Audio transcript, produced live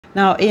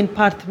Now, in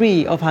part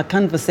 3 of her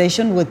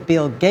conversation with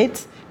Bill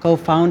Gates,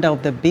 co-founder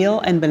of the Bill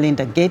and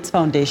Melinda Gates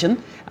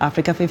Foundation,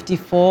 Africa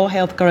 54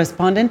 health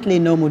correspondent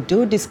Linord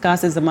Moudou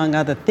discusses, among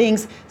other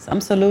things,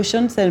 some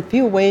solutions and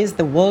few ways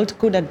the world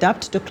could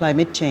adapt to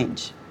climate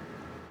change.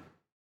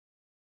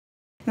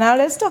 Now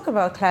let's talk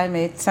about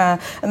climate.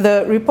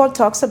 The report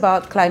talks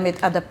about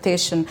climate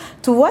adaptation.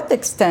 To what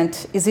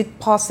extent is it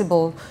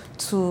possible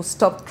to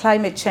stop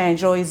climate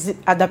change, or is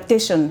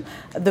adaptation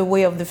the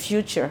way of the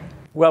future?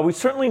 Well, we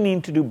certainly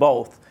need to do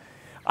both.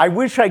 I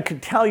wish I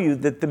could tell you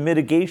that the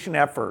mitigation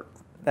effort,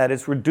 that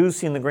is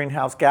reducing the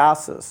greenhouse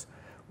gases,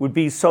 would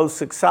be so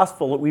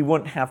successful that we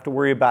wouldn't have to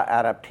worry about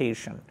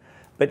adaptation.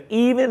 But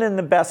even in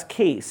the best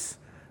case,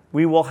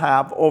 we will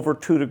have over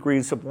 2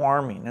 degrees of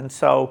warming. And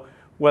so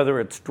whether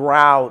it's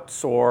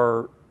droughts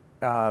or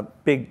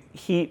big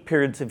heat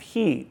periods of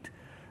heat,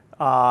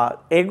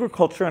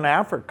 agriculture in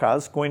Africa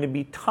is going to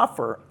be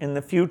tougher in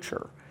the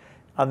future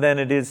than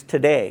it is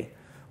today.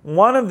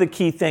 One of the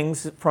key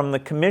things from the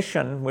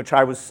commission, which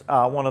I was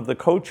one of the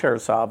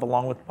co-chairs of,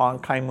 along with Ban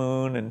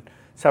Ki-moon and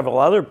several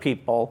other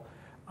people,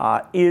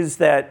 is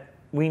that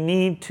we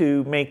need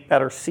to make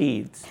better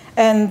seeds.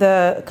 And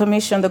the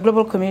Commission, the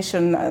Global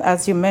Commission,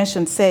 as you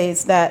mentioned,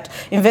 says that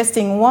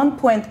investing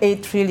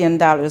 $1.8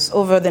 trillion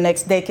over the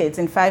next decades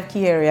in 5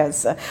 key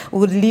areas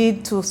would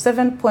lead to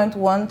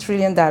 $7.1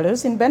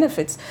 trillion in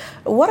benefits.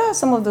 What are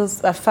some of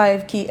those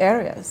 5 key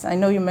areas? I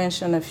know you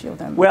mentioned a few of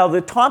them. Well, the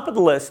top of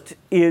the list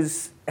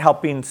is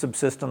helping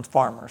subsistence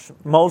farmers.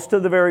 Most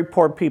of the very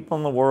poor people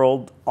in the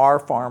world are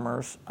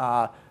farmers.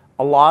 A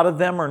lot of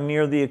them are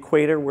near the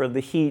equator where the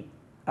heat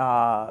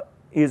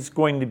is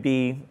going to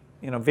be,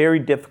 very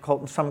difficult,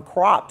 and some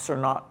crops are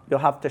not. You'll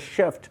have to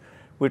shift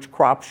which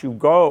crops you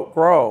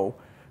grow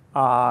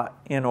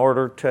in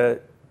order to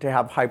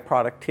have high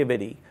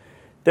productivity.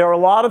 There are a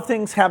lot of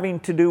things having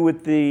to do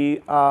with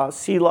the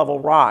sea level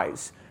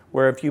rise,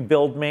 where if you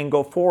build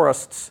mango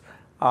forests,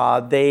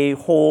 they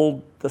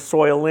hold the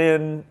soil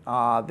in.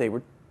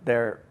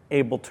 They're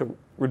able to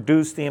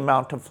reduce the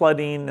amount of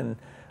flooding and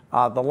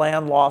the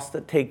land loss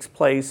that takes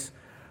place.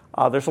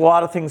 There's a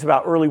lot of things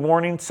about early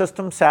warning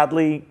systems.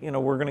 Sadly,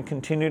 we're going to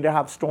continue to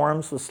have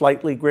storms with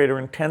slightly greater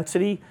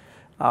intensity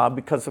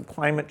because of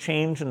climate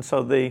change, and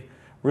so the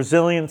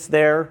resilience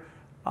there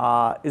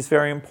is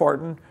very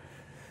important.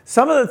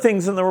 Some of the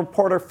things in the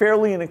report are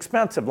fairly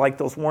inexpensive, like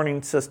those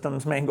warning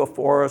systems, mango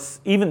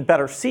forests, even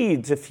better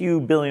seeds. A few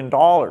 $1 billion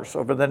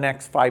over the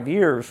next 5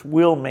 years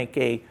will make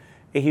a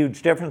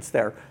huge difference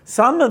there.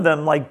 Some of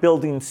them, like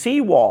building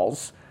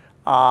seawalls,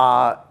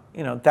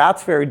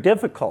 that's very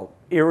difficult.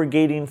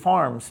 Irrigating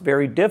farms,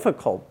 very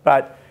difficult,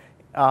 but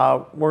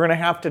we're going to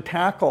have to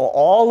tackle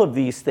all of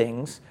these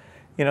things.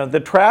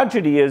 The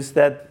tragedy is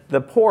that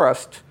the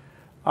poorest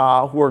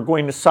who are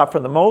going to suffer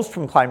the most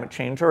from climate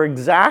change are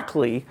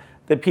exactly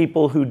the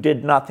people who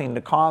did nothing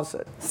to cause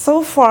it.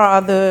 So far,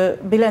 the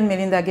Bill and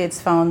Melinda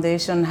Gates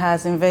Foundation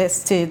has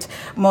invested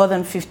more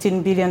than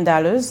 $15 billion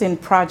in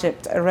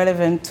projects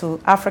relevant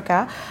to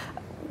Africa.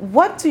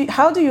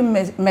 How do you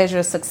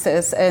measure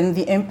success and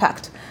the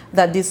impact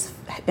that this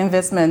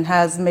investment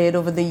has made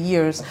over the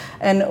years,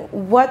 and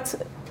what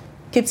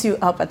keeps you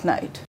up at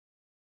night?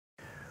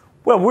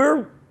 Well,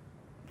 we're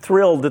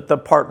thrilled at the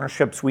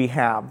partnerships we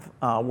have,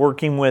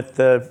 working with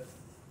the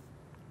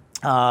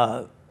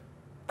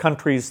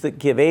countries that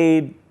give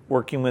aid,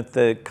 working with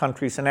the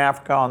countries in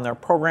Africa on their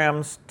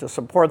programs to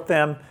support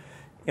them.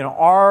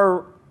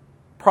 Our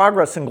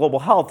progress in global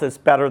health is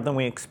better than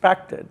we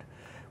expected.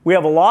 We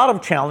have a lot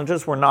of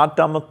challenges. We're not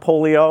done with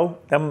polio.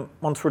 Then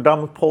once we're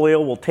done with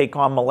polio, we'll take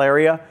on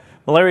malaria.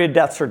 Malaria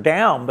deaths are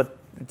down, but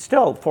it's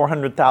still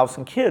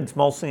 400,000 kids,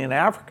 mostly in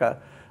Africa,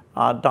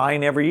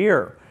 dying every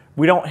year.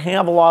 We don't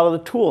have a lot of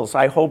the tools.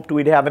 I hoped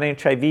we'd have an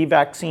HIV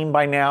vaccine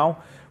by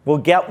now. We'll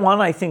get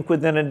one, I think,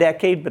 within a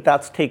decade, but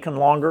that's taken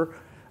longer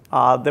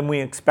than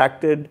we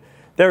expected.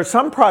 There are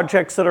some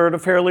projects that are at a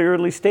fairly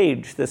early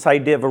stage. This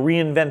idea of a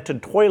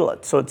reinvented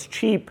toilet, so it's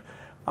cheap,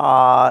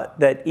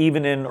 that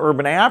even in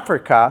urban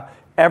Africa,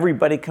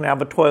 everybody can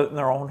have a toilet in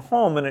their own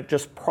home, and it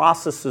just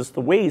processes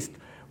the waste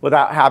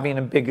without having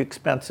a big,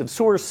 expensive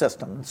sewer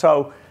system.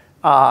 So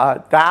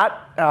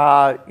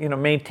that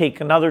may take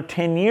another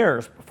 10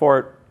 years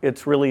before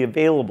it's really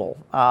available.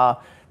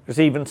 There's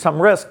even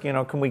some risk.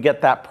 Can we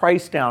get that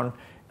price down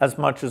as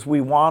much as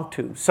we want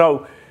to?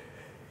 So,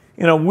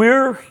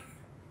 we're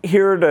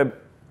here to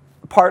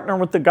partner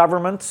with the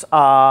governments.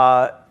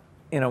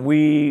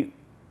 We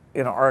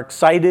are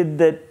excited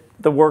that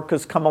the work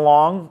has come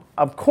along.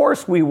 Of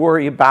course, we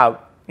worry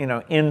about,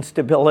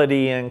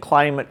 instability and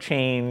climate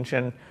change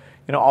and,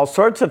 all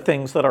sorts of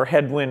things that are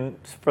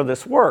headwinds for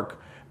this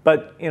work.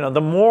 But,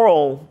 the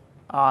moral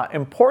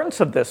importance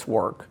of this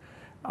work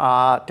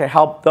to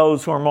help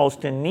those who are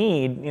most in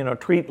need,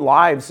 treat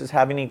lives as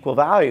having equal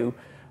value,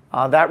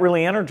 that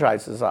really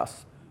energizes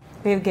us.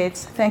 Bill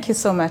Gates, thank you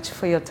so much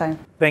for your time.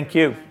 Thank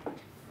you.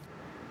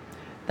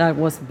 That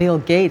was Bill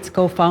Gates,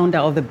 co-founder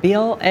of the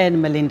Bill and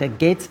Melinda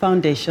Gates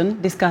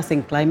Foundation,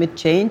 discussing climate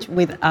change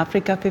with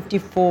Africa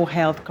 54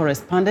 health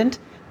correspondent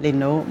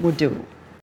Linord Moudou.